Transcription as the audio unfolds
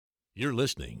You're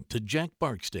listening to Jack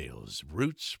Barksdale's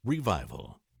Roots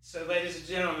Revival. So, ladies and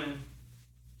gentlemen,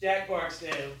 Jack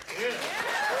Barksdale.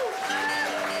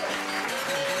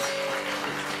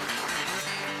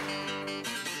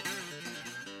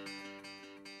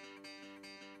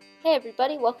 Hey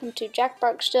everybody, welcome to Jack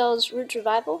Barksdale's Roots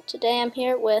Revival. Today I'm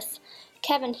here with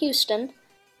Kevin Houston.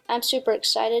 I'm super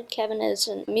excited. Kevin is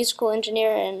a musical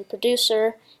engineer and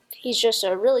producer. He's just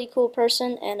a really cool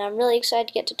person, and I'm really excited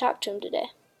to get to talk to him today.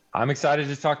 I'm excited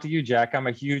to talk to you, Jack. I'm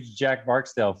a huge Jack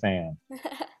Barksdale fan.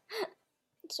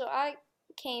 So I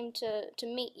came to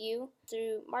meet you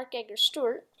through Mark Edgar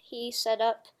Stewart. He set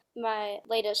up my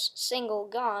latest single,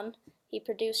 Gone. He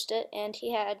produced it, and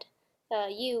he had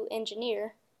you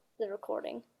engineer the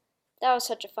recording. That was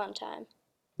such a fun time.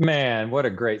 Man, what a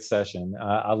great session.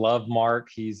 I love Mark.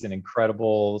 He's an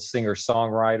incredible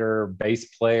singer-songwriter, bass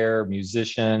player,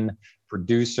 musician,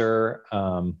 producer.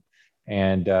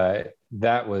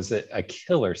 That was a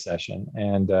killer session.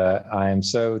 And I am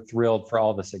so thrilled for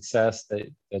all the success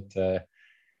that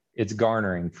it's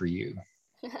garnering for you.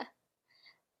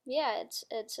 Yeah, it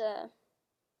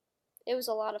was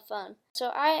a lot of fun.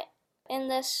 So in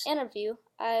this interview,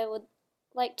 I would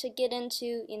like to get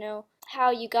into,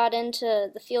 how you got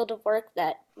into the field of work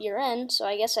that you're in. So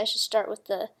I guess I should start with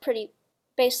the pretty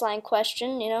baseline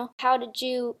question, how did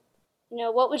you,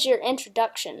 what was your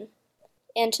introduction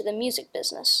into the music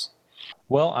business?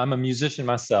 Well, I'm a musician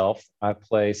myself. I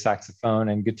play saxophone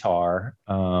and guitar,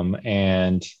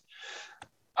 and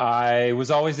I was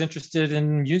always interested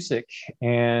in music,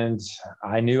 and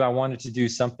I knew I wanted to do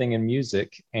something in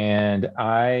music. And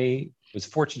I was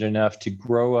fortunate enough to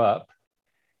grow up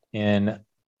in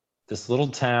this little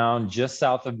town just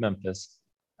south of Memphis,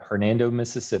 Hernando,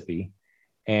 Mississippi.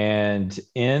 And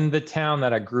in the town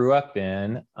that I grew up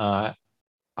in, I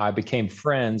became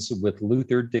friends with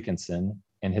Luther Dickinson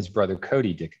and his brother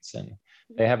Cody Dickinson.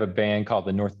 They have a band called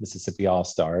the North Mississippi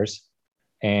All-Stars.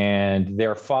 And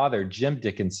their father, Jim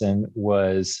Dickinson,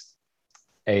 was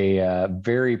a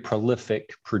very prolific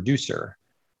producer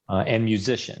and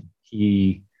musician.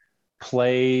 He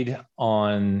played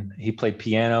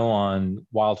piano on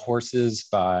Wild Horses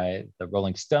by the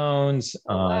Rolling Stones.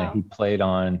 Wow. He played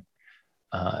on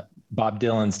Bob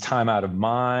Dylan's Time Out of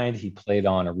Mind. He played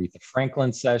on Aretha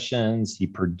Franklin sessions. He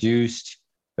produced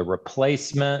The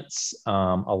Replacements, a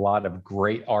lot of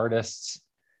great artists.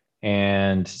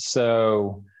 And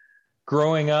so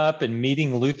growing up and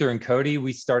meeting Luther and Cody,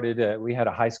 we had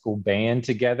a high school band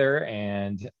together,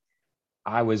 and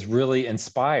I was really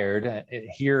inspired.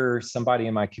 Here, somebody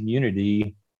in my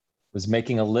community was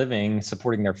making a living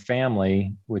supporting their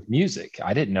family with music.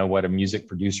 I didn't know what a music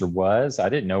producer was. I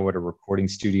didn't know what a recording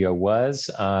studio was.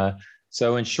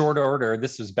 So in short order,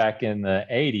 this was back in the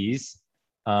 80s,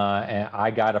 and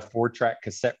I got a 4-track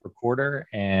cassette recorder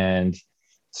and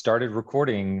started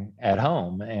recording at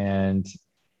home. And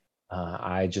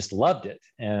I just loved it.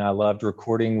 And I loved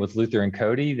recording with Luther and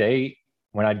Cody.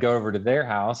 When I'd go over to their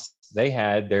house, they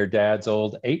had their dad's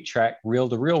old 8-track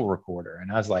reel-to-reel recorder.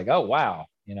 And I was like, oh, wow,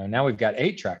 now we've got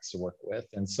 8 tracks to work with.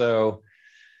 And so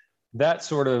that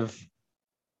sort of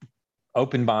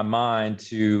opened my mind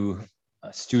to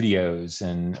studios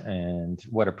and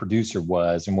what a producer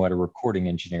was and what a recording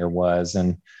engineer was.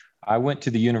 And I went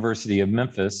to the University of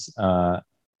Memphis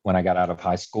when I got out of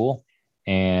high school,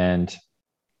 and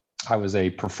I was a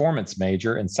performance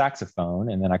major in saxophone.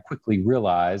 And then I quickly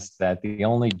realized that the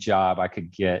only job I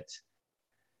could get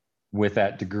with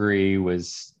that degree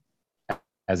was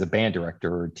as a band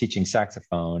director or teaching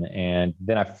saxophone. And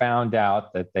then I found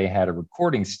out that they had a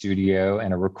recording studio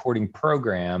and a recording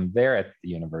program there at the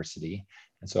university.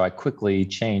 And so I quickly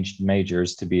changed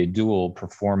majors to be a dual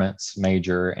performance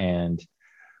major, and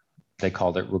they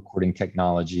called it recording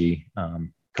technology,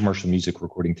 commercial music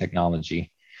recording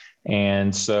technology.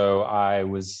 And so I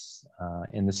was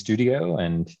in the studio,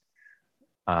 and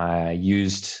I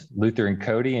used Luther and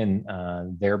Cody and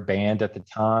their band at the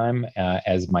time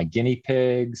as my guinea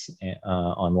pigs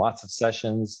on lots of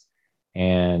sessions.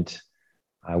 And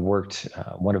I worked,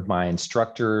 one of my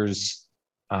instructors,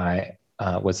 I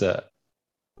was a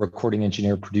recording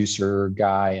engineer producer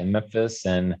guy in Memphis,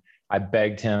 and I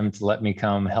begged him to let me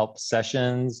come help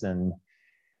sessions. And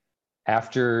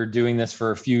after doing this for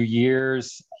a few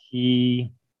years,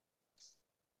 he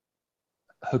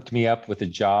hooked me up with a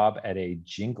job at a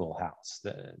jingle house.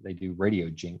 They do radio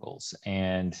jingles,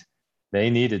 and they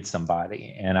needed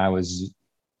somebody. And I was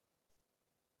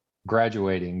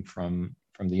graduating from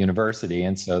the university.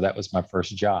 And so that was my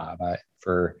first job.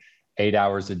 For 8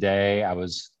 hours a day, I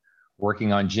was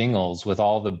working on jingles with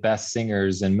all the best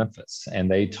singers in Memphis. And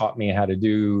they taught me how to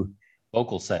do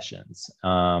vocal sessions.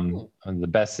 And the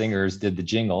best singers did the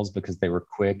jingles because they were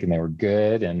quick and they were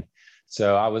good. And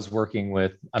so I was working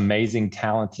with amazing,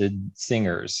 talented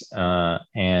singers,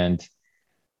 and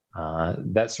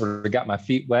that sort of got my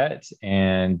feet wet.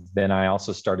 And then I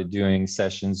also started doing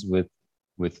sessions with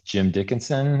Jim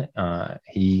Dickinson.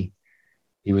 He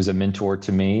was a mentor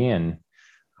to me, and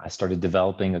I started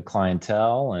developing a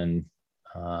clientele and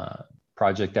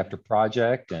project after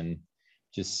project, and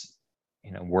just,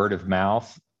 word of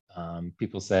mouth.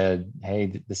 People said,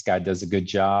 "Hey, this guy does a good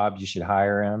job. You should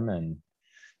hire him." And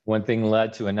one thing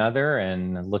led to another.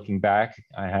 And looking back,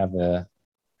 I have an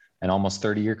almost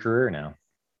 30-year career now.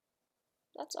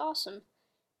 That's awesome.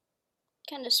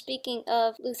 Kind of speaking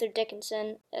of Luther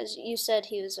Dickinson, as you said,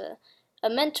 he was a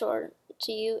mentor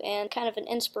to you and kind of an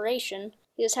inspiration.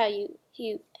 He was how you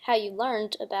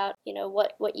learned about,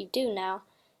 what you do now.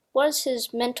 What has his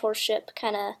mentorship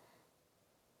kind of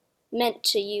meant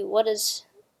to you? What has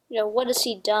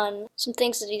he done? Some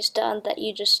things that he's done that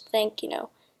you just think,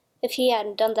 if he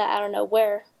hadn't done that, I don't know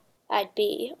where I'd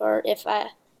be. Or if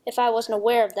I wasn't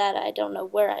aware of that, I don't know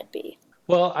where I'd be.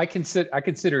 Well, I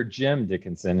consider Jim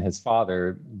Dickinson, his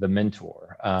father, the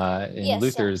mentor. And yes,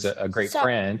 Luther's a great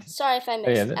friend. Sorry if I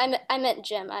I meant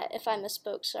Jim. If I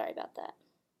misspoke, sorry about that.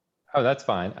 Oh, that's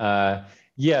fine.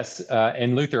 Yes,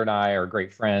 and Luther and I are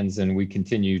great friends, and we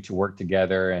continue to work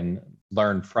together and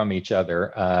learn from each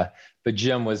other. But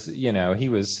Jim was, he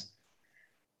was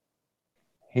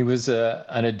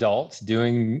an adult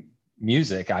doing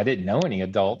music. I didn't know any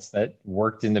adults that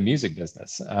worked in the music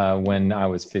business when I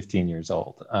was 15 years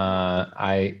old.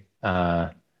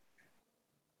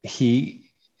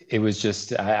 It was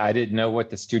just, I didn't know what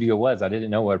the studio was. I didn't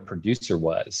know what a producer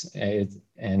was.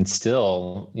 And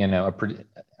still, a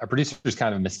producer is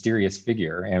kind of a mysterious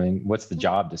figure. I mean, what's the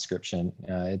job description?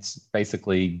 It's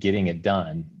basically getting it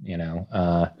done,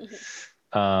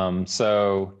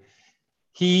 So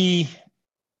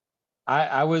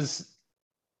I was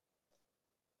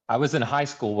in high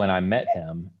school when I met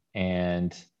him,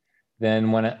 and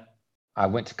then when I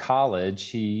went to college,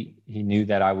 he knew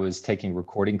that I was taking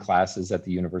recording classes at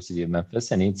the University of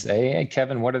Memphis, and he'd say, "Hey,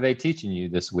 Kevin, what are they teaching you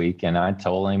this week?" And I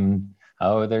told him,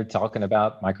 "Oh, they're talking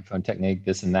about microphone technique,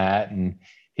 this and that." And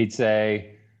he'd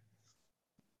say,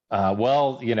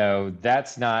 "Well,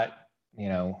 that's not,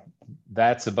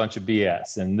 that's a bunch of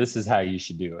BS, and this is how you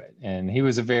should do it." And he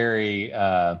was a very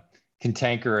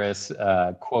cantankerous,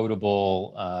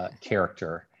 quotable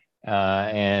character.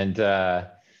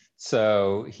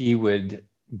 So he would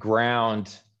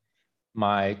ground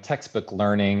my textbook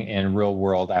learning in real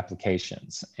world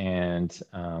applications. And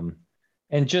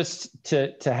just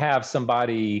to have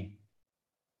somebody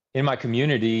in my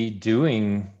community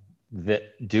doing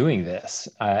this,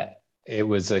 it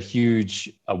was a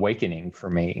huge awakening for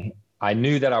me. I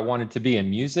knew that I wanted to be in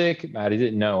music. I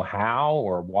didn't know how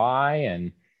or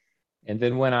why. And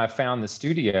then when I found the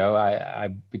studio, I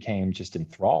became just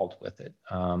enthralled with it.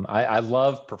 I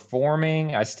love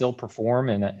performing. I still perform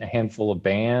in a handful of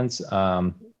bands.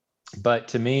 But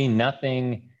to me,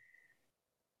 nothing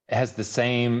has the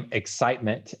same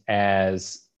excitement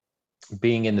as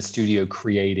being in the studio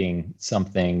creating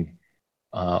something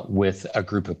with a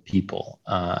group of people.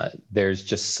 There's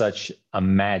just such a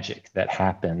magic that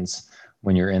happens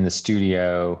when you're in the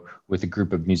studio with a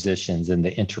group of musicians and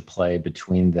the interplay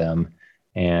between them.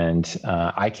 And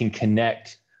I can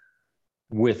connect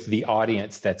with the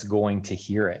audience that's going to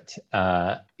hear it,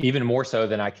 even more so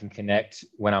than I can connect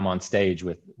when I'm on stage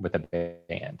with a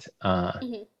band.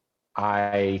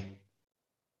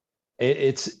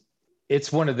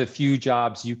 It's one of the few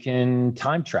jobs you can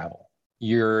time travel.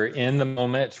 You're in the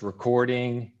moment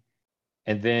recording,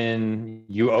 and then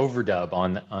you overdub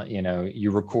on,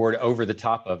 you record over the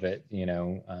top of it,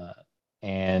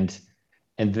 and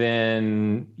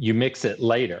then you mix it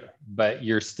later, but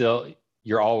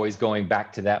you're always going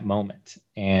back to that moment.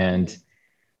 And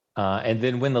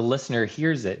then when the listener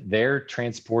hears it, they're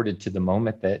transported to the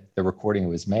moment that the recording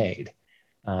was made.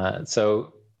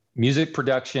 So music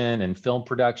production and film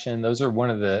production, those are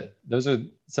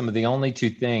some of the only two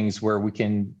things where we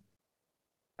can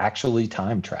actually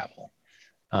time travel.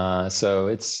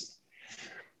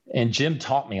 And Jim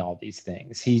taught me all these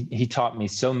things. He taught me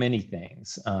so many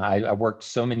things. I worked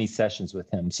so many sessions with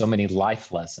him, so many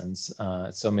life lessons,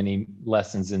 so many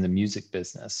lessons in the music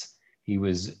business. He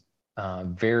was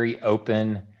very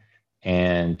open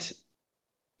and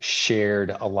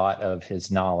shared a lot of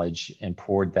his knowledge and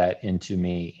poured that into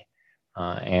me.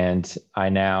 And I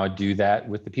now do that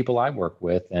with the people I work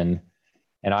with. And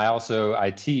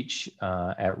I teach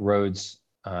at Rhodes,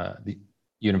 the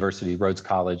University, Rhodes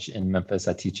College in Memphis.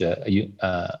 I teach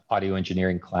a audio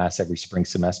engineering class every spring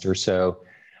semester. So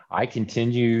I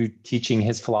continue teaching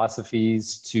his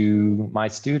philosophies to my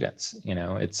students.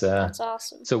 That's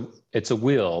awesome. So it's a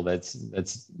will that's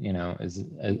as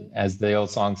the old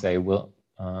song say, will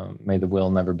may the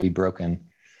will never be broken.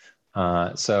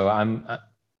 So I'm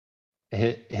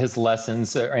his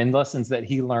lessons and lessons that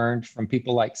he learned from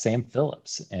people like Sam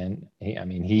Phillips, and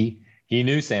he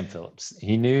knew Sam Phillips.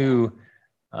 He knew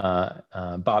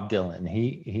Bob Dylan.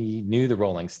 He knew the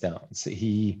Rolling Stones.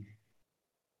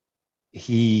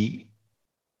 He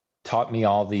taught me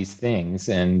all these things,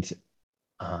 and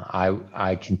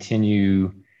I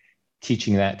continue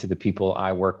teaching that to the people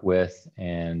I work with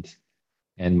and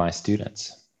my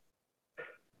students.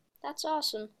 That's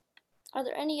awesome. Are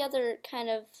there any other kind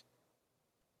of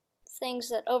things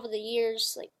that over the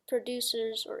years, like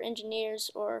producers or engineers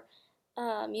or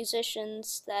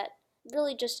musicians, that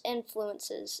really just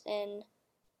influences in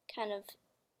kind of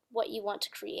what you want to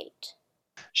create?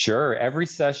 Sure. Every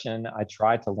session, I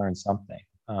try to learn something.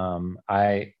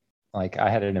 I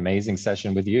had an amazing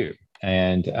session with you,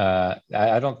 and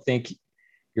I don't think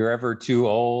you're ever too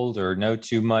old or know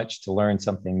too much to learn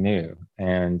something new.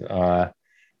 And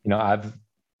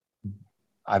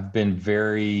I've been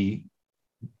very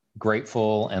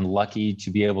grateful and lucky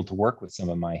to be able to work with some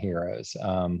of my heroes.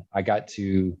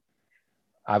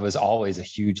 I was always a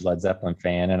huge Led Zeppelin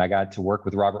fan, and I got to work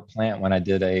with Robert Plant when I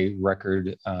did a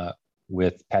record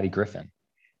with Patty Griffin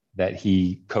that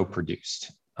he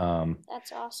co-produced.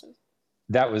 That's awesome.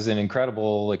 That was an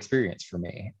incredible experience for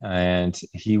me. And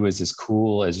he was as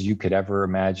cool as you could ever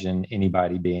imagine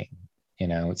anybody being.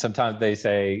 Sometimes they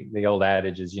say the old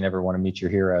adage is you never want to meet your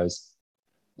heroes.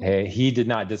 He did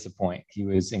not disappoint. He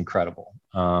was incredible.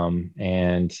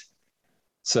 And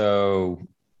so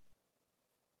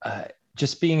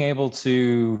just being able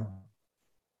to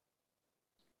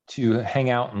hang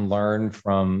out and learn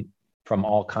from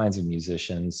all kinds of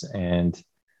musicians. And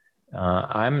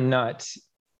I'm not,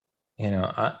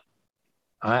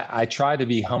 I try to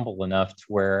be humble enough to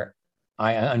where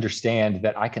I understand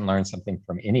that I can learn something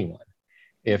from anyone.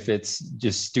 If it's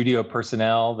just studio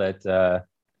personnel that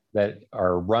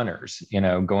are runners,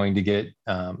 going to get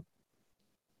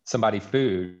somebody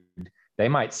food, they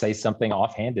might say something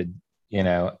offhanded,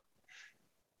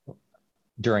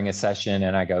 during a session,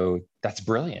 and I go, "That's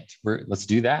brilliant. Let's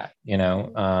do that."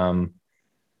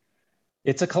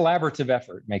 It's a collaborative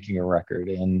effort making a record,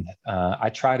 and I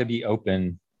try to be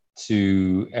open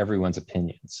to everyone's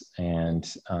opinions, and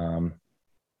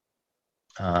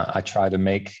I try to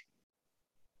make.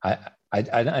 I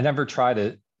never try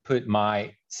to put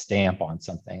my stamp on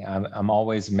something. I'm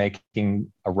always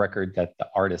making a record that the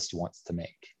artist wants to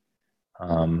make.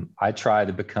 I try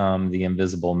to become the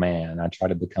invisible man. I try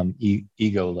to become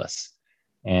egoless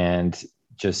and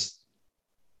just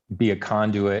be a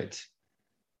conduit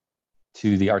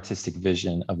to the artistic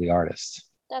vision of the artist.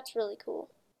 That's really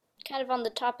cool. Kind of on the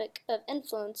topic of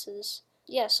influences.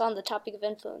 Yes, on the topic of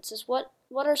influences. What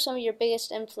are some of your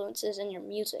biggest influences in your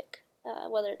music?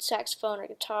 Whether it's saxophone or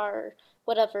guitar or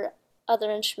whatever other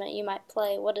instrument you might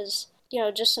play. What is,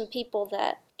 just some people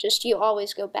that just you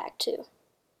always go back to?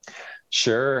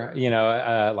 Sure.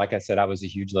 Like I said, I was a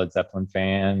huge Led Zeppelin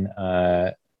fan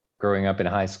growing up in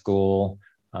high school.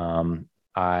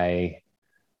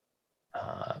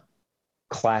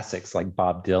 Classics like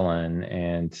Bob Dylan,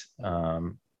 and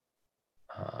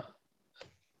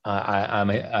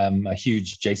I'm a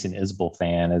huge Jason Isbell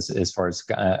fan as far as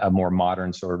a more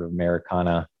modern sort of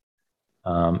Americana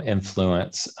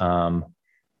influence.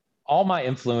 All my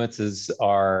influences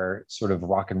are sort of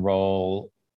rock and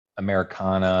roll,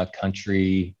 Americana,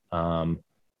 country.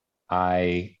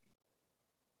 I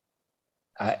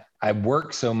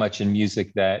work so much in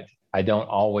music that I don't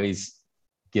always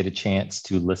get a chance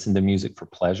to listen to music for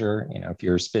pleasure. If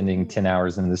you're spending 10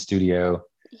 hours in the studio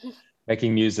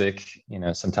making music,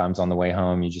 sometimes on the way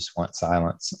home, you just want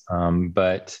silence.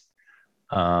 But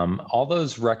all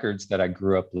those records that I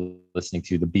grew up listening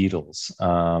to, the Beatles,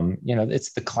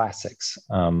 it's the classics,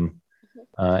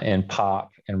 and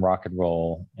pop and rock and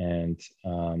roll, and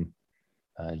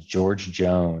George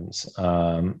Jones,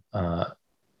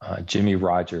 Jimmy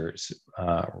Rogers,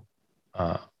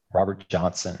 Robert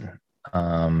Johnson,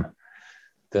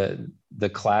 the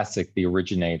classic, the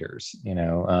originators,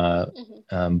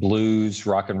 blues,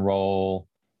 rock and roll,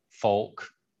 folk.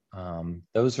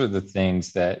 Those are the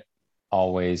things that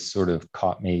always sort of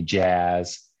caught me.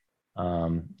 Jazz,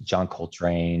 John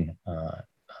Coltrane,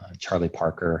 Charlie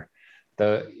Parker.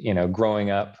 Growing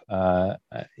up,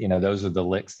 those are the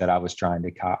licks that I was trying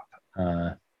to cop.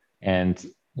 And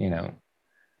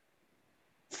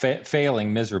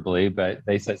failing miserably, but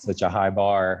they set such a high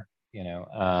bar,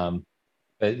 but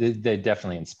they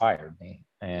definitely inspired me.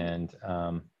 And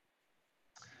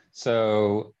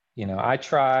so, I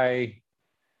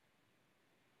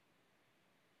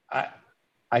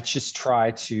just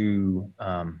try to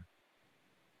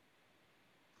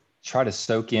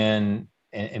soak in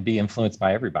and be influenced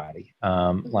by everybody.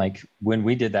 Like when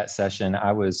we did that session,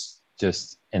 I was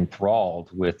just enthralled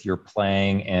with your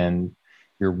playing and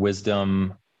your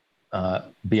wisdom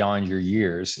beyond your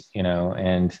years,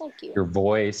 and your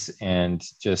voice and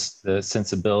just the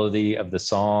sensibility of the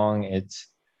song.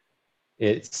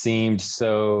 It seemed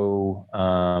so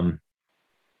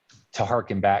to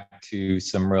harken back to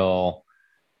some real,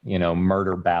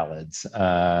 murder ballads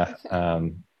of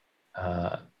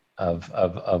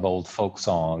old folk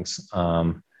songs,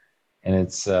 and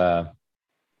it's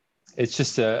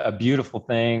just a beautiful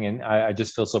thing, and I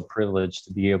just feel so privileged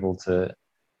to be able to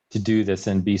do this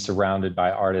and be surrounded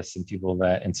by artists and people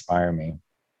that inspire me.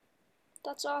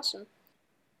 That's awesome.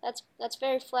 That's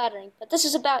very flattering. But this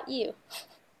is about you.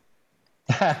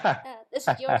 This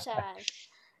is your time.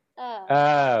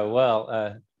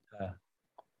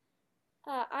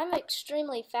 I'm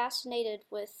extremely fascinated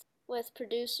with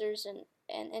producers and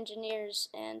engineers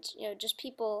and just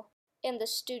people in the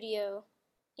studio,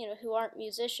 who aren't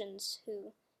musicians,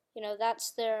 who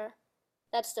that's their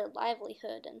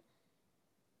livelihood, and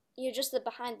you're just the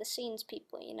behind the scenes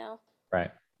people,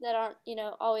 right, that aren't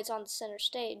always on the center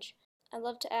stage. I'd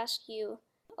love to ask you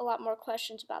a lot more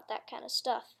questions about that kind of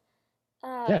stuff.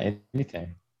 Yeah,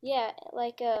 anything. Yeah,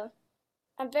 like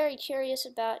I'm very curious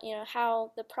about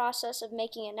how the process of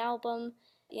making an album,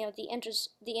 the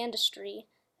industry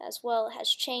as well has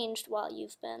changed while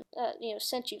you've been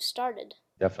since you've started.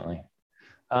 Definitely.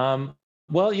 Well,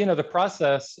 the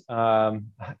process.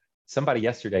 Somebody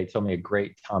yesterday told me a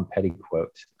great Tom Petty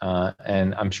quote,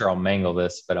 and I'm sure I'll mangle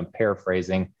this, but I'm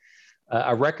paraphrasing.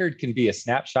 A record can be a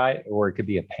snapshot or it could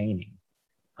be a painting.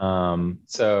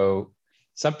 So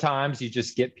sometimes you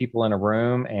just get people in a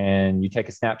room and you take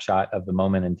a snapshot of the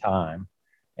moment in time.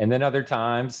 And then other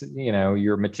times,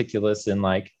 you're meticulous in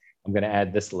like, I'm going to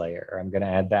add this layer, I'm going to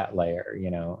add that layer,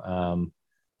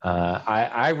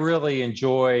 I really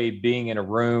enjoy being in a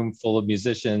room full of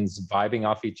musicians vibing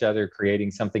off each other, creating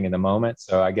something in the moment.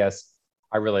 So I guess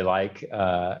I really like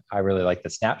the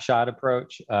snapshot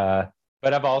approach. But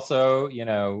I've also,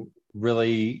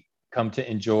 really come to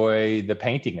enjoy the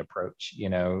painting approach,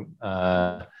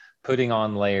 putting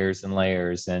on layers and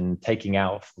layers and taking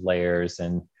out layers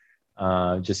and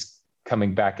just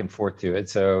coming back and forth to it.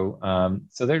 So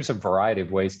there's a variety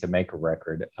of ways to make a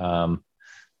record.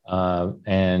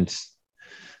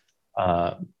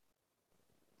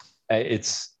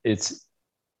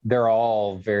 They're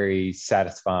all very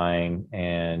satisfying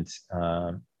and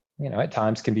at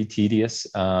times can be tedious.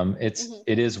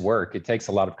 It is work. It takes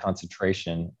a lot of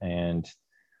concentration, and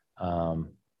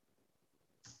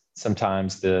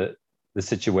sometimes the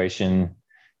situation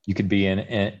you could be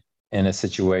in a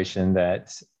situation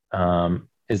that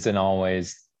isn't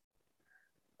always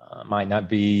might not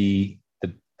be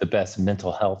the best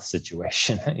mental health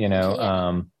situation.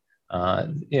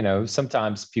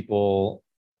 Sometimes people,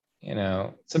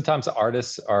 sometimes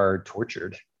artists are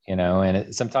tortured,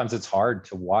 and sometimes it's hard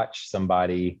to watch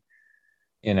somebody,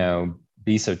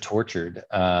 be so tortured.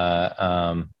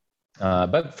 But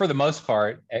for the most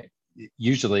part,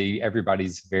 usually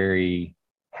everybody's very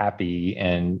happy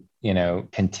and,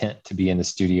 content to be in the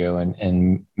studio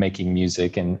and making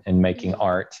music and making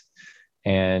art.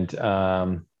 And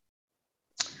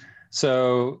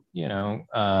so,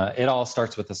 it all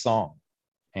starts with a song,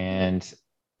 and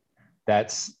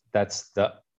that's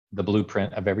the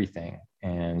blueprint of everything.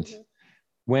 And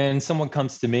when someone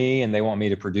comes to me and they want me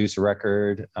to produce a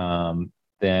record,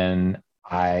 then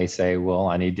I say, well,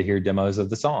 I need to hear demos of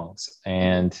the songs.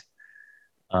 And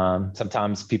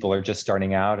sometimes people are just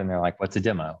starting out and they're like, what's a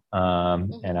demo?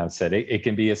 And I've said it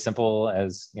can be as simple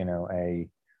as, a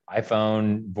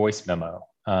iPhone voice memo,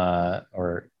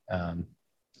 or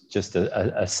just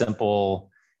a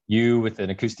simple you with an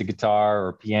acoustic guitar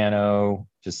or piano,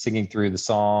 just singing through the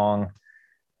song.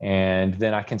 And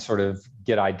then I can sort of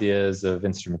get ideas of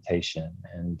instrumentation,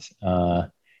 and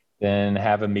then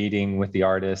have a meeting with the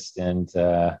artist and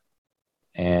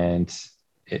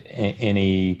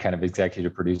any kind of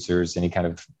executive producers, any kind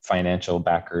of financial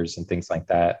backers and things like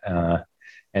that,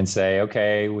 and say,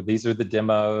 okay, well, these are the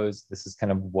demos. This is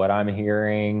kind of what I'm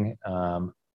hearing.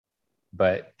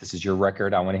 But this is your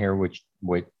record. I want to hear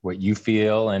what you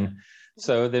feel. And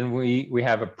so then we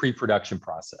have a pre-production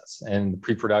process, and the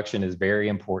pre-production is very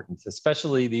important,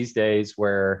 especially these days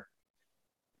where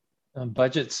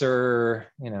budgets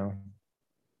are,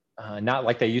 not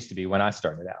like they used to be when I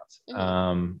started out.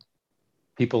 Mhm.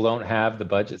 People don't have the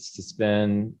budgets to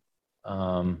spend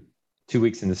 2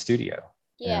 weeks in the studio.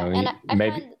 Yeah, and I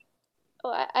Maybe. find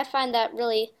I find that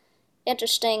really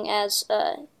interesting as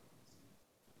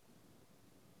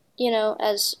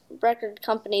as record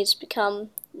companies become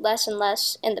less and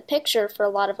less in the picture for a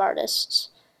lot of artists,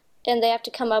 and they have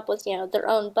to come up with their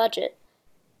own budget.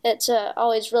 It's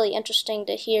always really interesting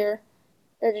to hear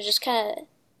or to just kind of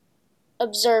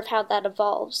observe how that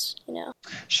evolves.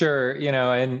 Sure,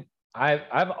 and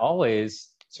I've always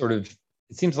sort of,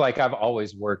 it seems like I've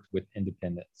always worked with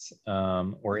independents,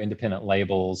 or independent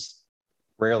labels.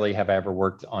 Rarely have I ever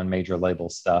worked on major label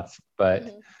stuff, but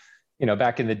Hmm.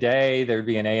 back in the day, there'd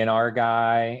be an A&R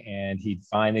guy, and he'd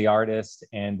find the artist,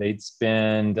 and they'd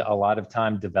spend a lot of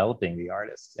time developing the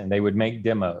artist, and they would make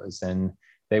demos, and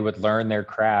they would learn their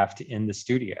craft in the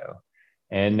studio.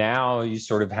 And now you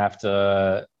sort of have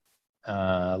to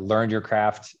learn your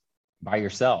craft by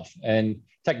yourself. And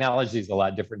technology is a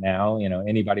lot different now.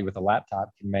 Anybody with a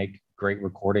laptop can make great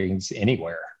recordings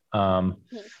anywhere. Hmm.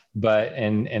 But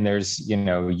and there's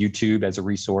YouTube as a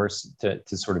resource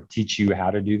to sort of teach you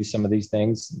how to do some of these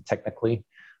things technically.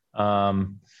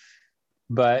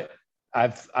 But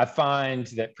I find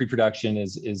that pre-production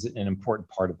is an important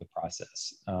part of the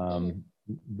process.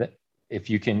 That if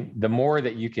you can, the more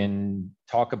that you can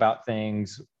talk about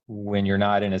things when you're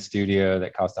not in a studio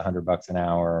that costs $100 an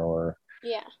hour or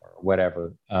Yeah.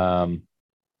 whatever.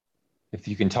 If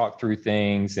you can talk through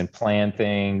things and plan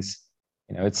things,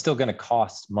 it's still going to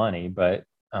cost money, but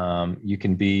you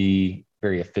can be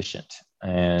very efficient.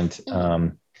 And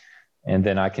and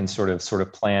then I can sort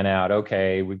of plan out,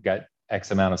 okay, we've got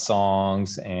X amount of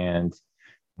songs, and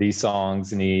these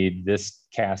songs need this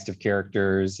cast of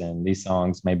characters, and these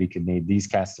songs maybe could need these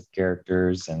cast of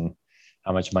characters, and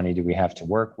how much money do we have to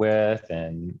work with,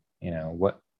 and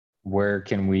where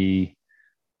can we,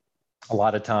 a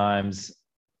lot of times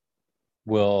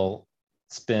we'll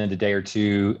spend a day or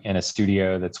two in a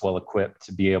studio that's well equipped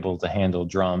to be able to handle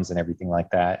drums and everything like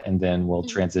that, and then we'll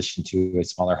transition to a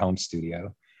smaller home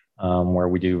studio where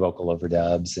we do vocal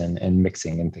overdubs and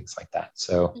mixing and things like that.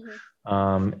 So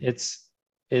it's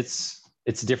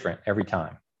different every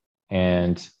time.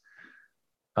 And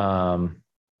but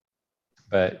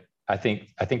I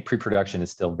think pre-production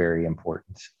is still very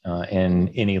important in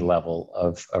any level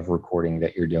of recording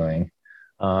that you're doing.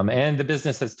 And the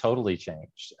business has totally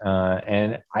changed.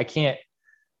 And I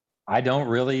don't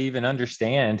really even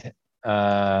understand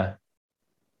a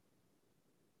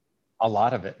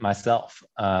lot of it myself.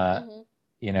 I'm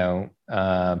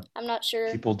not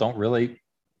sure. People don't really.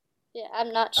 Yeah,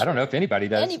 I'm not sure. I don't know if anybody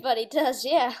does. Anybody does,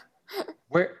 yeah.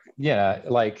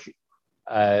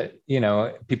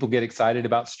 People get excited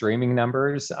about streaming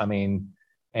numbers. I mean,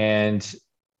 and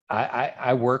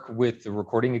I work with the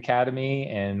Recording Academy,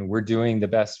 and we're doing the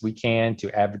best we can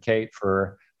to advocate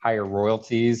for higher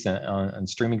royalties on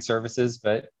streaming services.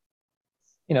 But,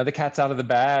 the cat's out of the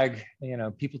bag.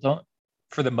 People don't,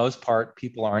 for the most part,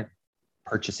 people aren't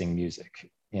purchasing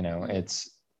music. I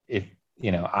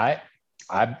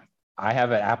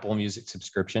have an Apple Music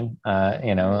subscription.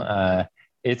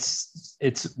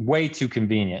 It's way too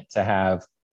convenient to have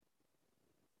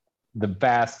the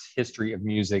vast history of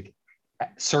music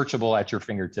searchable at your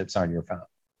fingertips on your phone.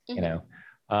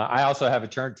 I also have a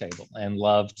turntable and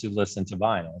love to listen to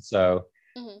vinyl. So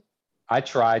I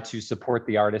try to support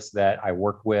the artists that I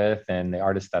work with and the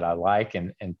artists that I like,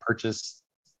 and purchase,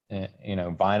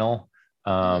 vinyl,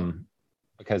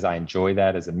 because I enjoy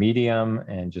that as a medium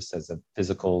and just as a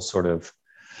physical sort of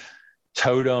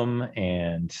totem.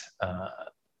 And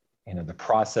the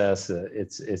process,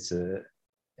 it's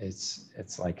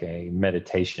like a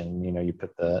meditation. You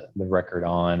put the record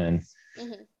on, and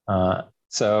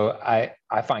so I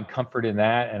find comfort in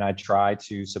that, and I try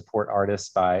to support artists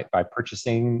by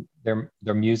purchasing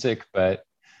their music. But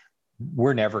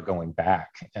we're never going back.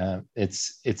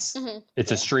 It's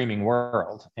a streaming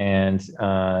world, and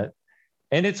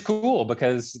it's cool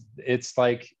because it's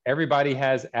like everybody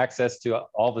has access to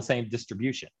all the same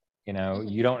distribution.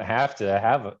 You don't have to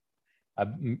have a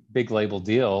big label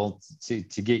deal to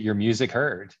get your music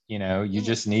heard. You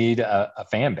just need a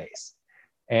fan base,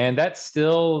 and that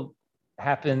still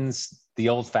happens the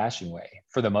old-fashioned way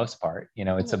for the most part.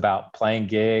 It's about playing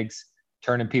gigs,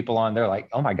 turning people on. They're like,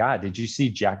 oh my God, did you see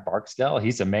Jack Barksdale?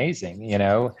 He's amazing.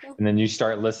 And then you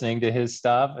start listening to his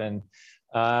stuff, and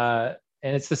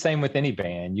it's the same with any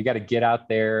band. You got to get out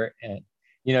there, and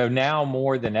now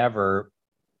more than ever,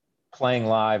 playing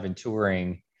live and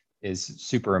touring is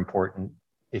super important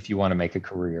if you want to make a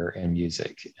career in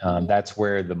music. That's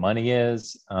where the money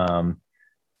is.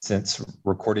 Since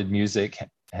recorded music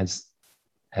has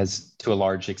to a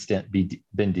large extent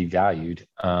been devalued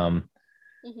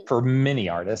for many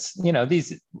artists.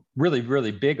 These really,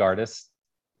 really big artists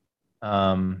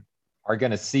are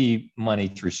going to see money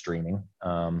through streaming.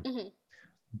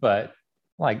 But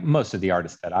like most of the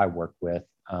artists that I work with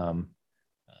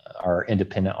are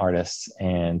independent artists,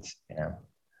 and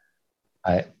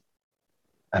I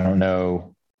don't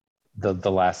know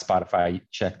the last Spotify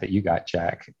check that you got,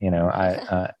 Jack.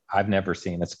 I've never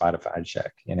seen a Spotify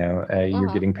check.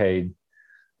 You're getting paid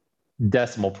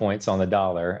decimal points on the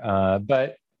dollar,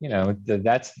 but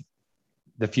that's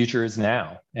the future is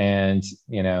now, and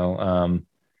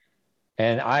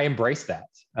and I embrace that.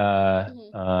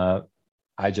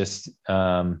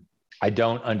 I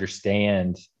don't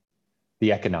understand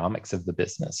the economics of the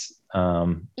business.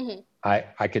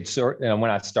 I could when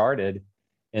I started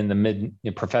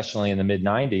professionally in the mid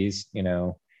 90s,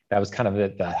 that was kind of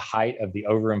at the height of the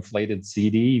overinflated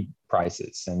CD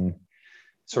prices, and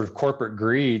sort of corporate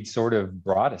greed sort of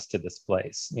brought us to this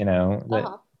place,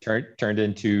 that turned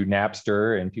into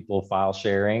Napster and people file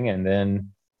sharing, and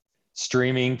then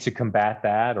streaming to combat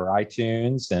that, or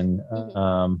iTunes.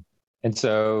 And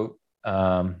so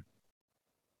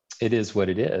it is what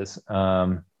it is.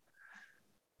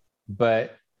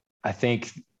 But I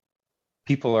think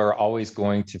people are always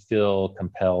going to feel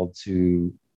compelled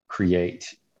to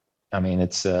create. I mean,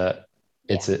 it's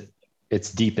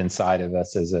deep inside of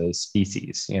us as a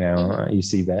species. You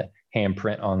see that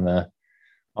handprint on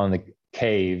the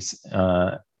caves,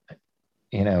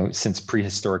 since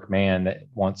prehistoric man, that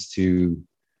wants to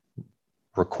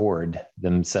record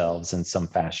themselves in some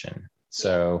fashion.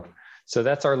 So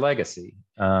that's our legacy.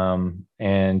 And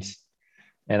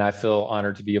I feel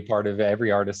honored to be a part of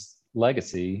every artist's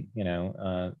legacy.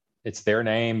 It's their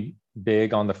name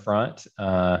big on the front,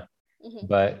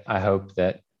 but I hope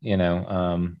that,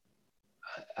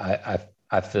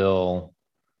 I feel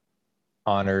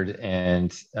honored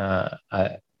and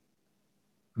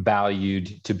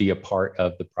valued to be a part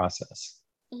of the process.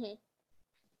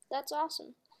 That's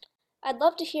awesome. I'd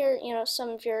love to hear, some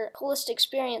of your coolest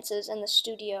experiences in the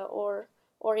studio or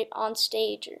on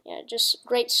stage, or just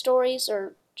great stories,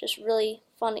 or just really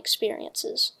fun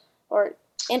experiences or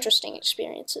interesting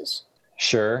experiences.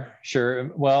 Sure.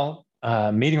 Well,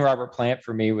 meeting Robert Plant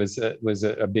for me was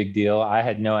a big deal. I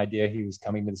had no idea he was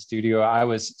coming to the studio. I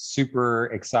was super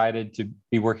excited to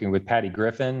be working with Patty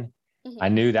Griffin. I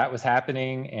knew that was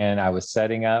happening, and I was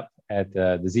setting up at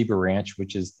the Zebra Ranch,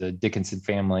 which is the Dickinson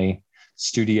family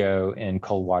studio in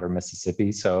Coldwater,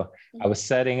 Mississippi. So I was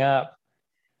setting up,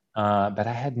 but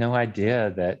I had no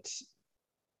idea that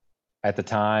at the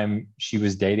time she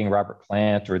was dating Robert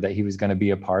Plant, or that he was going to be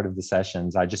a part of the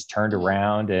sessions. I just turned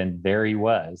around and there he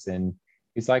was. And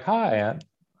he's like, "Hi,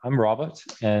 I'm Robert."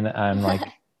 And I'm like,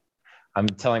 I'm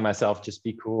telling myself, just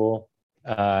be cool.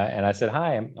 And I said,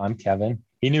 "Hi, I'm Kevin."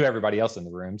 He knew everybody else in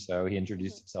the room, so he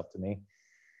introduced himself to me.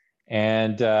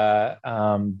 And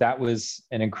that was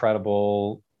an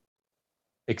incredible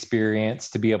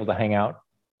experience to be able to hang out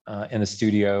in the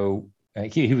studio.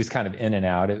 He was kind of in and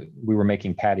out. We were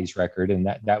making Patty's record, and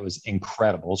that was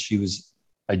incredible. She was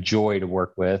a joy to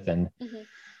work with. And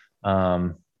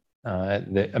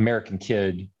the American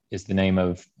Kid is the name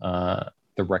of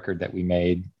the record that we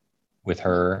made with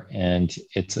her. And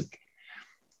it's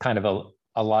kind of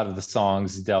a lot of the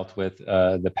songs dealt with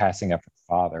the passing of her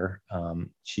father.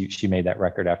 She made that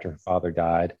record after her father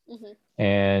died.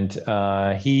 And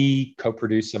he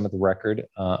co-produced some of the record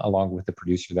along with the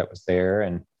producer that was there.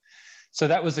 And so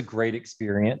that was a great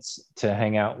experience to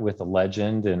hang out with a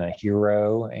legend and a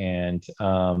hero, and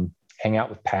hang out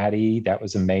with Patty. That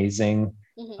was amazing.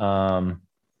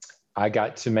 I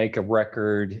got to make a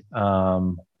record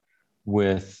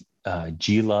with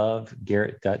G-Love,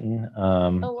 Garrett Dutton.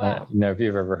 Oh, wow. I don't know if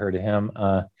you've ever heard of him.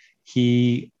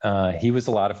 He was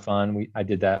a lot of fun. I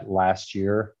did that last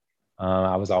year.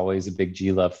 I was always a big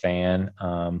G-Love fan.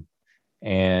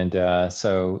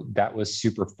 So that was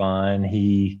super fun.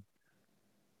 He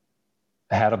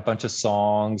had a bunch of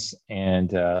songs,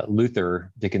 and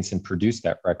Luther Dickinson produced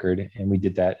that record, and we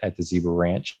did that at the Zebra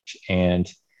Ranch. And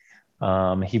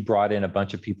he brought in a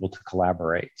bunch of people to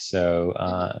collaborate. So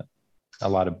a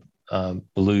lot of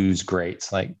blues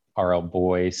greats like R.L.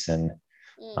 Boyce and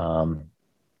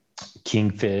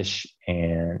Kingfish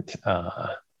and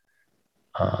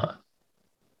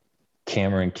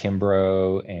Cameron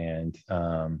Kimbrough and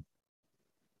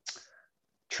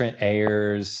Trent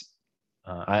Ayers.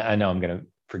 I know I'm going to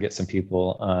forget some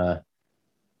people.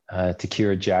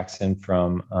 Takira Jackson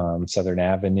from Southern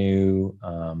Avenue.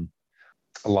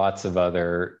 lots of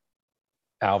other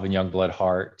Alvin Youngblood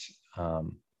Hart,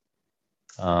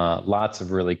 lots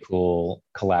of really cool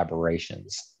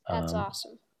collaborations. That's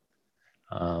awesome.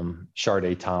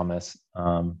 Sharday Thomas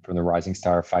from the Rising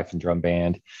Star Fife and Drum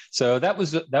Band. So that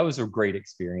was a great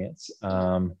experience.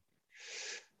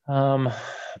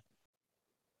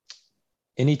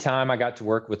 Anytime I got to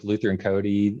work with Luther and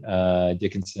Cody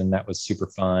Dickinson, that was super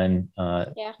fun.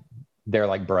 Yeah. They're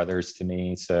like brothers to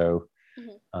me. So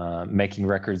making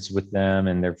records with them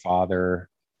and their father,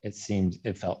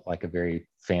 it felt like a very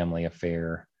family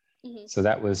affair. So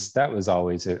that was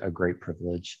always a great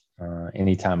privilege.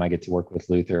 Anytime I get to work with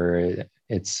Luther,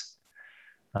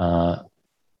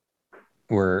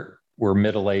 we're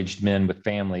middle-aged men with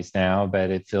families now,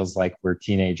 but it feels like we're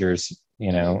teenagers,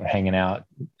 hanging out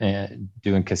and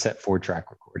doing cassette 4-track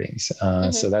recordings.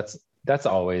 So that's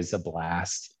always a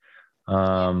blast.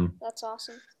 That's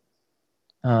awesome.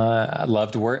 I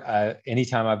love to work.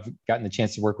 Anytime I've gotten the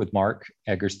chance to work with Mark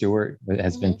Edgar Stewart, it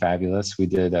has been fabulous. We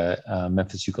did a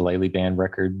Memphis Ukulele Band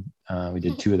record. We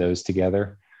did 2 of those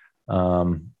together.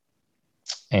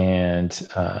 And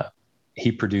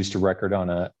he produced a record on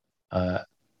a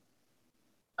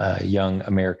young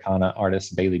Americana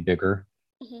artist, Bailey Bigger,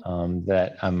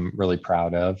 that I'm really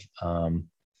proud of.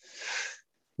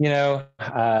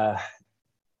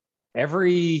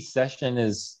 Every session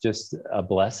is just a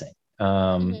blessing.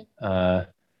 I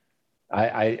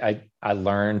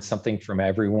learned something from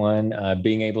everyone.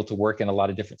 Being able to work in a lot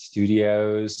of different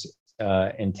studios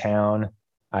in town,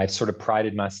 I sort of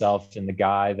prided myself in the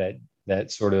guy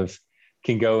that sort of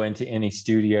can go into any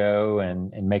studio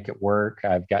and make it work.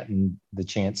 I've gotten the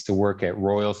chance to work at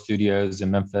Royal Studios in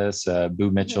Memphis.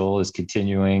 Boo Mitchell is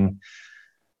continuing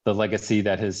the legacy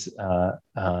that his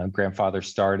grandfather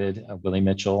started, Willie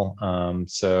Mitchell.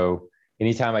 So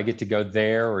anytime I get to go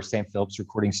there, or Sam Phillips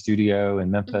Recording Studio in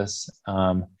Memphis,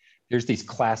 there's these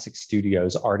classic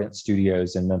studios, Ardent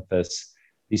Studios in Memphis.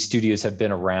 These studios have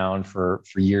been around for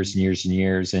years and years and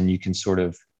years, and you can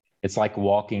it's like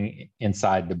walking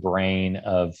inside the brain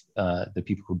of the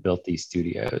people who built these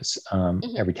studios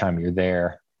every time you're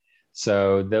there.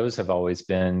 So those have always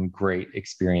been great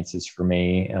experiences for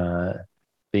me,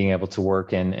 being able to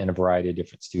work in a variety of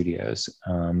different studios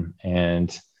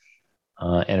and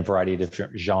a variety of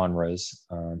different genres.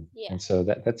 And so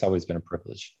that's always been a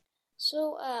privilege.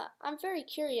 So I'm very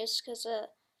curious because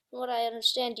from what I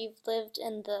understand, you've lived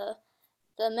in the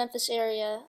Memphis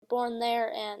area, born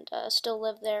there, and still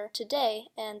live there today.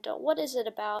 And what is it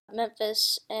about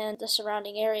Memphis and the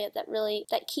surrounding area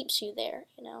that keeps you there,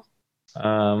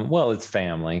 Well, it's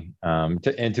family. And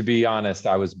to be honest,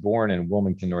 I was born in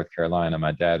Wilmington, North Carolina.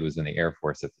 My dad was in the Air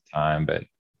Force at the time,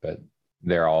 but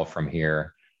they're all from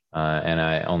here. And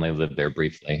I only lived there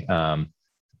briefly.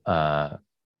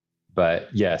 But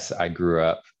yes, I grew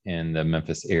up in the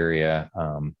Memphis area.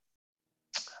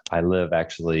 I live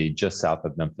actually just south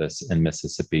of Memphis in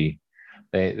Mississippi.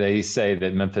 They say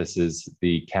that Memphis is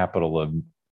the capital of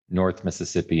North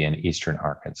Mississippi and Eastern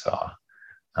Arkansas,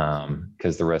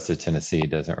 because the rest of Tennessee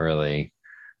doesn't really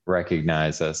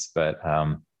recognize us. But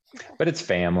it's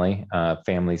family.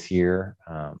 Family's here.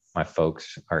 My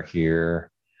folks are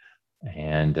here.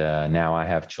 And now I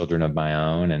have children of my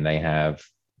own, and they have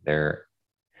their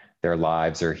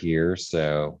lives are here.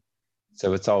 So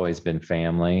it's always been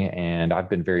family, and I've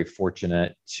been very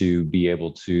fortunate to be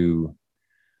able to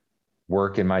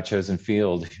work in my chosen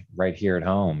field right here at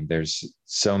home. There's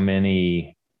so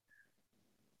many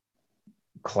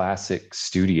classic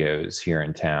studios here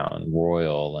in town,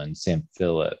 Royal and Sam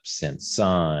Phillips and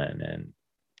Sun and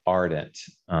Ardent,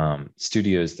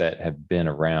 studios that have been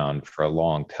around for a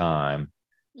long time.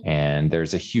 And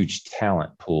there's a huge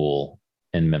talent pool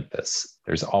in Memphis.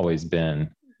 There's always been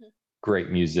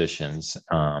great musicians,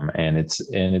 and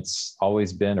it's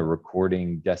always been a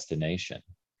recording destination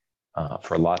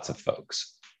for lots of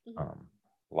folks. A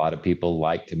lot of people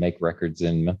like to make records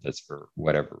in Memphis for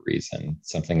whatever reason.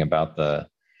 Something about the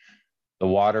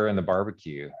water and the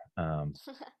barbecue,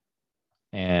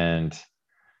 and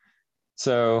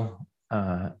so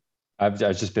I've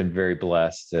just been very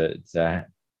blessed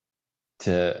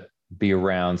to be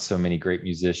around so many great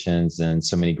musicians and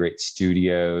so many great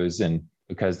studios. And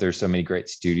because there's so many great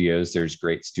studios, there's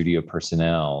great studio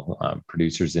personnel,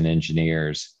 producers and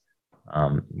engineers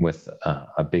with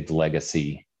a big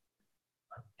legacy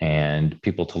and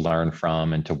people to learn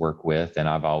from and to work with. And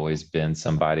I've always been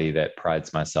somebody that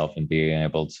prides myself in being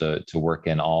able to work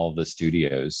in all the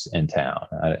studios in town.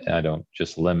 I don't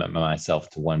just limit myself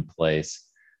to one place.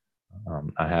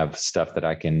 I have stuff that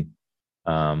I can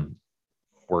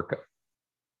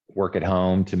work at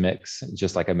home to mix,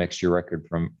 just like a mixture record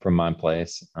from my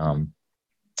place.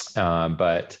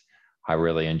 But I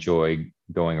really enjoy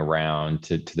going around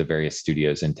to the various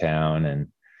studios in town and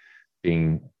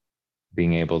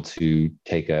being able to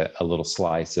take a little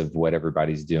slice of what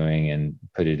everybody's doing and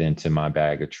put it into my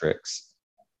bag of tricks.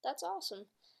 That's awesome.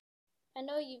 I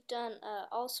know you've done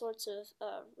all sorts of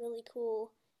really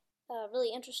cool,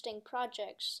 really interesting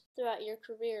projects throughout your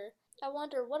career. I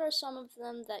wonder, what are some of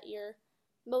them that you're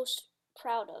most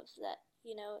proud of, that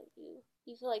you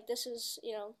feel like this is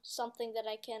something that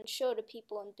I can show to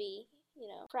people and be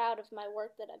proud of my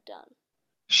work that I've done?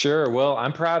 Sure. Well,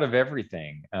 I'm proud of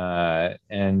everything.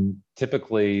 And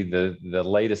typically the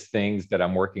latest things that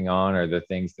I'm working on are the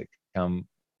things that come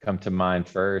to mind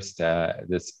first.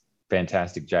 This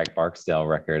fantastic Jack Barksdale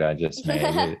record I just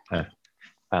made.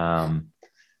 um,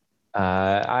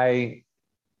 I,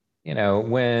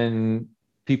 when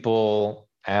people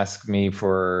ask me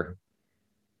for,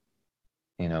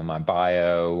 my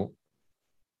bio,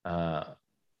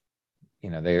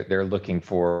 they're looking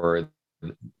for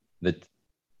the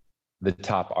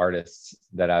top artists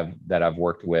that I've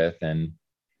worked with, and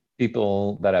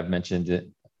people that I've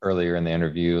mentioned earlier in the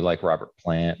interview, like Robert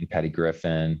Plant and Patty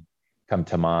Griffin, come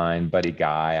to mind. Buddy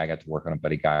Guy, I got to work on a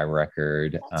Buddy Guy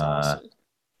record. That's awesome.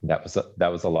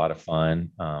 That was a lot of fun.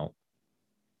 I've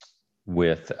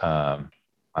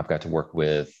got to work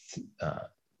with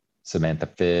Samantha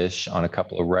Fish on a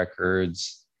couple of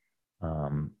records.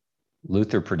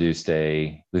 Luther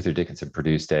Dickinson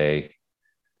produced a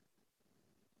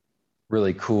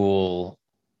really cool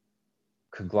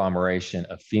conglomeration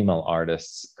of female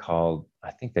artists called,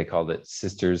 I think they called it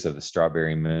Sisters of the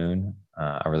Strawberry Moon.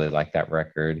 I really like that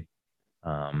record.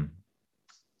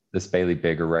 This Bailey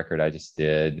Bigger record I just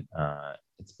did,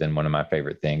 it's been one of my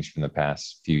favorite things from the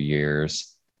past few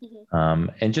years. Mm-hmm.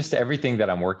 And just everything that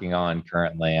I'm working on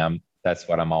currently, that's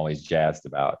what I'm always jazzed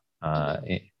about.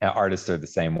 Artists are the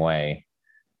same way.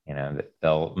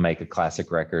 They'll make a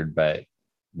classic record, but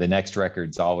the next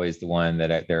record's always the one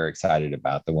that they're excited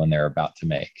about, the one they're about to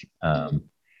make.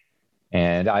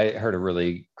 And I heard a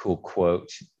really cool quote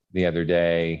the other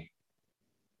day.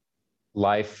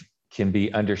 Life can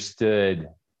be understood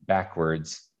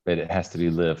backwards, but it has to be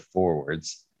lived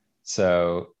forwards.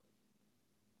 So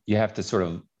you have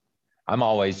to I'm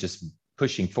always just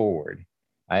pushing forward.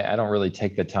 I don't really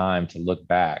take the time to look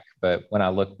back, but when I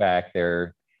look back,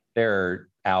 there are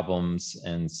albums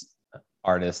and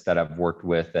artists that I've worked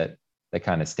with that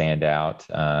kind of stand out.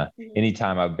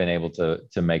 Anytime I've been able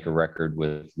to make a record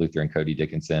with Luther and Cody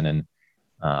Dickinson, and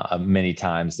many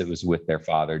times it was with their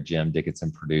father, Jim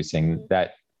Dickinson, producing,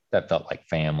 that felt like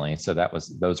family. So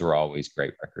those were always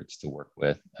great records to work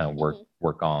with,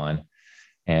 work on.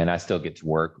 And I still get to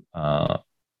work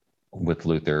with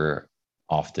Luther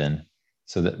often.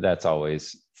 So that's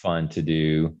always fun to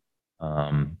do.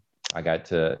 I got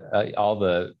to all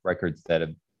the records that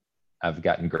I've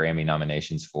gotten Grammy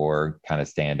nominations for kind of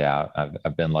stand out.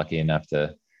 I've been lucky enough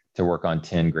to work on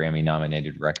 10 Grammy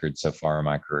nominated records so far in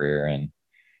my career. And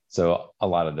so a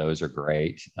lot of those are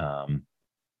great.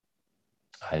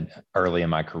 Early in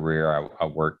my career, I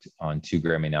worked on 2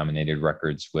 Grammy nominated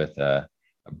records with a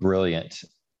brilliant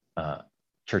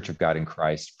Church of God in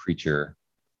Christ preacher,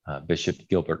 Bishop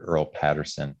Gilbert Earl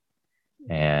Patterson.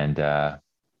 And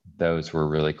those were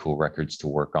really cool records to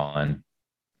work on.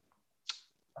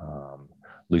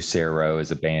 Lucero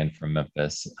is a band from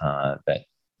Memphis that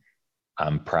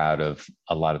I'm proud of.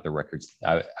 A lot of the records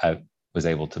I was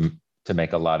able to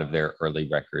make a lot of their early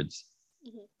records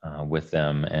with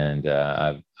them, and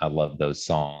I love those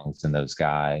songs and those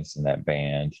guys and that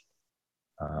band.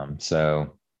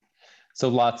 So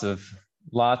lots of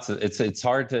it's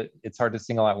hard to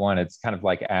single out one. It's kind of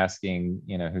like asking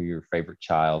who your favorite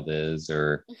child is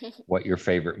or what your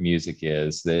favorite music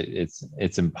is. That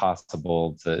it's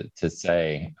impossible to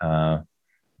say,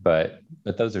 but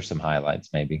those are some highlights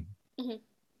maybe.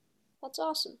 That's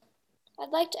awesome. I'd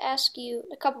like to ask you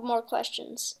a couple more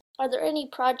questions. Are there any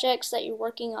projects that you're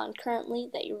working on currently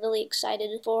that you're really excited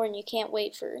for and you can't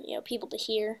wait for people to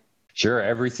hear? Sure.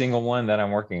 Every single one that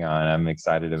I'm working on, I'm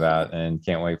excited about and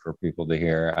can't wait for people to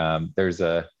hear. There's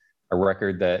a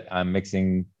record that I'm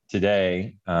mixing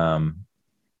today.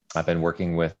 I've been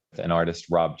working with an artist,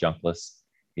 Rob Junkless.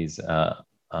 He's a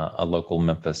local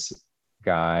Memphis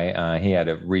guy. He had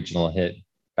a regional hit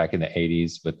back in the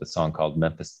 80s with the song called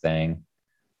Memphis Thing.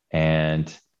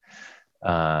 And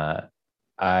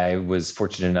I was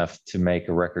fortunate enough to make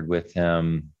a record with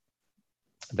him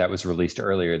that was released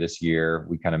earlier this year.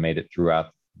 We kind of made it throughout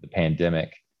the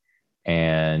pandemic.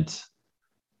 And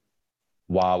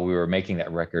while we were making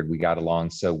that record, we got along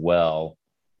so well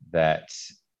that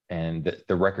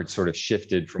the record sort of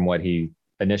shifted from what he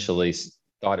initially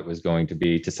thought it was going to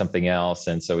be to something else.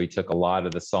 And so he took a lot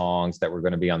of the songs that were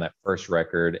going to be on that first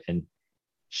record and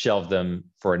shelved them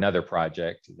for another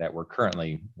project that we're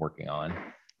currently working on,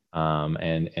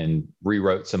 and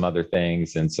rewrote some other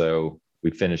things. And so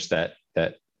we finished that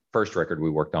first record we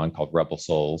worked on called Rebel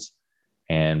Souls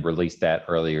and released that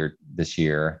earlier this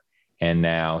year. And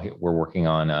now we're working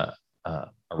on a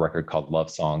record called Love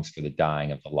Songs for the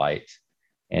Dying of the Light.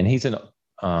 And he's in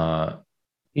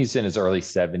his early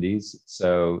 70s.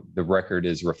 So the record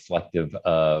is reflective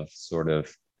of sort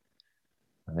of,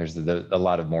 there's a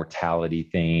lot of mortality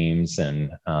themes.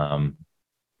 And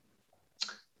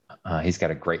he's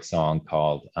got a great song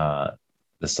called The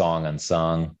Song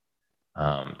Unsung,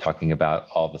 talking about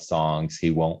all the songs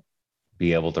he won't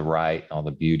be able to write, all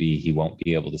the beauty he won't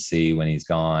be able to see when he's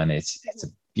gone. It's a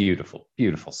beautiful,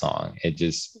 beautiful song. It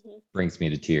just brings me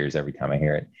to tears every time I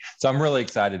hear it. So I'm really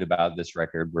excited about this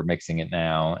record. We're mixing it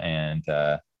now, and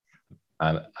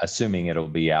I'm assuming it'll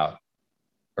be out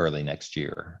early next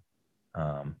year.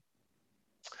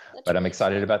 But I'm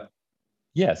excited about,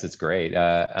 yes, it's great.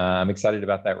 I'm excited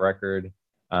about that record.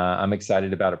 I'm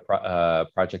excited about a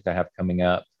project I have coming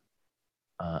up.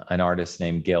 An artist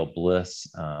named Gail Bliss.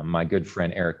 My good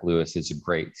friend Eric Lewis is a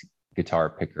great guitar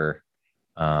picker,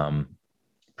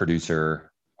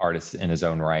 producer, artist in his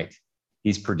own right.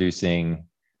 He's producing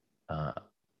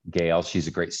Gail. She's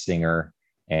a great singer,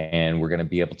 and we're going to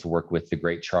be able to work with the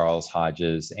great Charles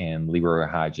Hodges and Leroy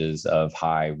Hodges of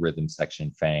High Rhythm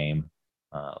Section fame.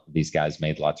 These guys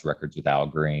made lots of records with Al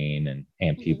Green and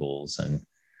Ann Peebles and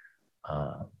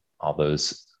all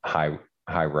those high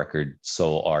record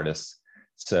soul artists.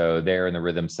 So they're in the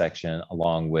rhythm section,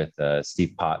 along with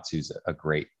Steve Potts, who's a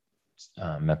great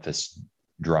Memphis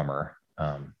drummer.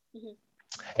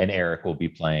 And Eric will be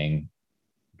playing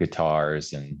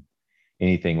guitars and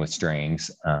anything with strings.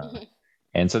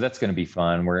 And so that's going to be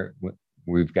fun.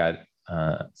 We've got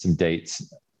some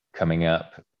dates coming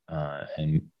up,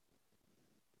 and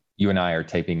you and I are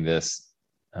taping this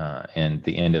in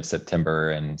the end of September.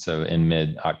 And so in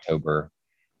mid-October,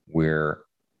 we're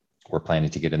planning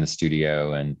to get in the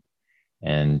studio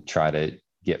and try to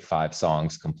get 5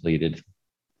 songs completed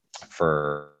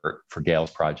for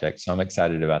Gail's project. So I'm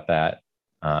excited about that.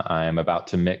 I am about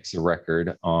to mix a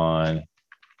record on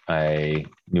a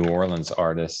New Orleans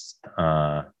artist,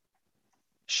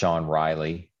 Sean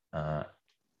Riley, a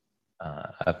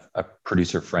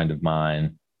producer friend of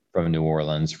mine from New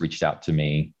Orleans, reached out to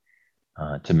me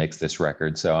to mix this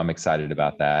record. So I'm excited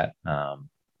about that.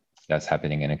 That's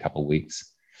happening in a couple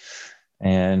weeks.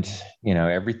 And,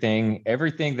 everything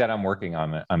that I'm working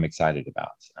on, I'm excited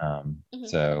about.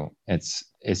 So it's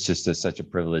just such a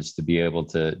privilege to be able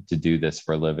to do this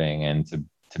for a living and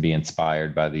to be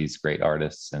inspired by these great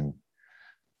artists. And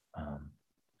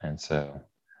so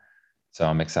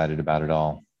I'm excited about it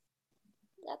all.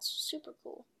 That's super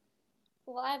cool.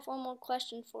 Well, I have one more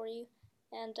question for you.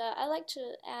 And I like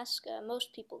to ask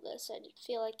most people this. I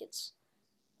feel like it's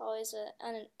always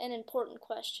an important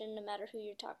question, no matter who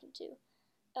you're talking to.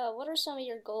 What are some of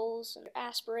your goals and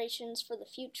aspirations for the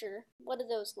future? What do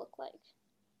those look like?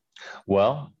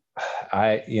 Well,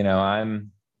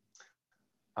 I'm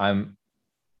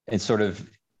it's sort of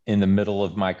in the middle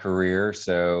of my career,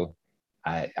 so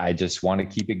I just want to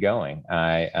keep it going.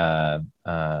 I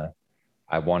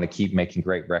want to keep making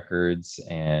great records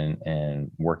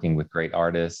and working with great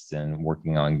artists and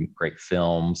working on great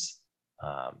films.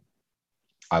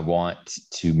 I want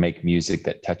to make music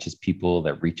that touches people,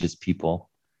 that reaches people.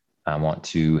 I want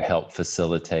to help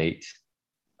facilitate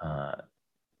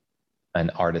an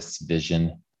artist's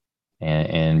vision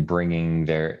and bringing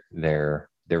their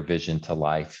vision to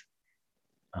life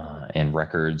in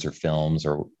records or films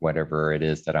or whatever it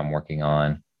is that I'm working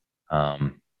on.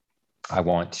 I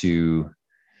want to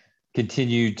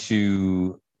continue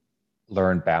to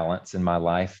learn balance in my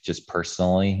life, just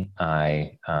personally.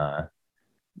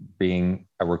 Being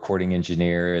a recording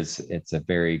engineer it's a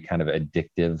very kind of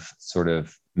addictive sort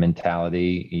of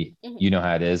mentality. You know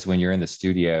how it is when you're in the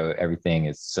studio. Everything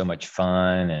is so much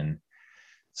fun and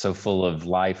so full of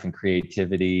life and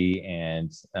creativity,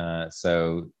 and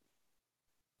so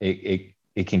it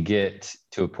can get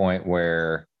to a point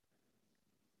where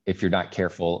if you're not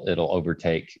careful, it'll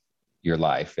overtake your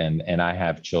life. And I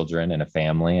have children and a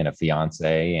family and a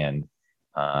fiance, and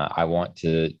I want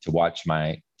to watch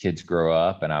my kids grow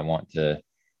up, and I want to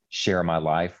share my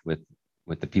life with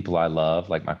the people I love,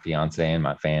 like my fiance and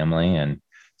my family. And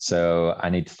so I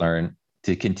need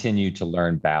to continue to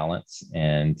learn balance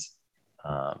and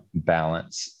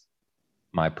balance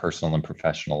my personal and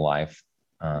professional life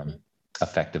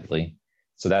effectively.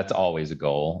 So that's always a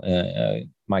goal.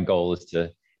 My goal is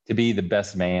to to be the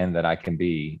best man that I can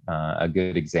be, a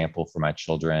good example for my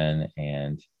children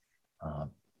and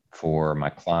for my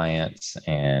clients,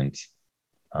 and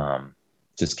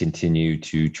just continue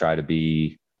to try to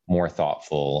be more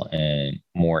thoughtful and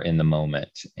more in the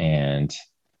moment, and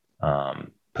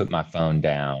put my phone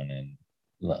down and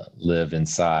live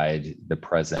inside the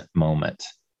present moment.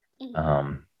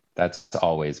 That's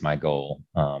always my goal,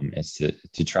 is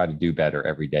to try to do better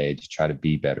every day, to try to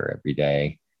be better every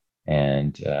day,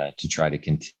 and to try to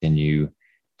continue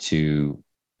to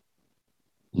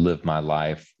live my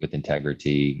life with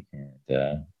integrity.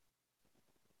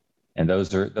 And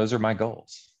those are my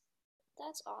goals.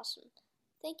 That's awesome.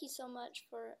 Thank you so much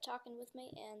for talking with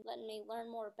me and letting me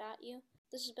learn more about you.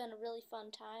 This has been a really fun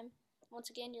time. Once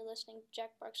again, you're listening to Jack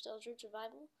Barksdale's Roots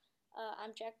Revival.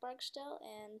 I'm Jack Barksdale,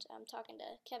 and I'm talking to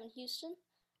Kevin Houston.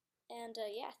 And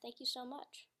yeah, thank you so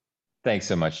much. Thanks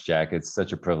so much, Jack. It's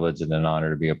such a privilege and an honor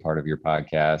to be a part of your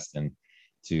podcast and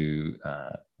to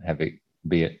have it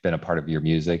been a part of your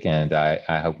music. And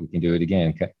I hope we can do it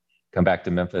again. Come back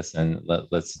to Memphis and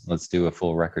let's do a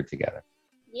full record together.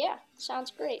 Yeah, sounds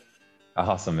great.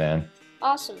 Awesome, man.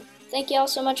 Awesome. Thank you all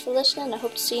so much for listening. I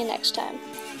hope to see you next time.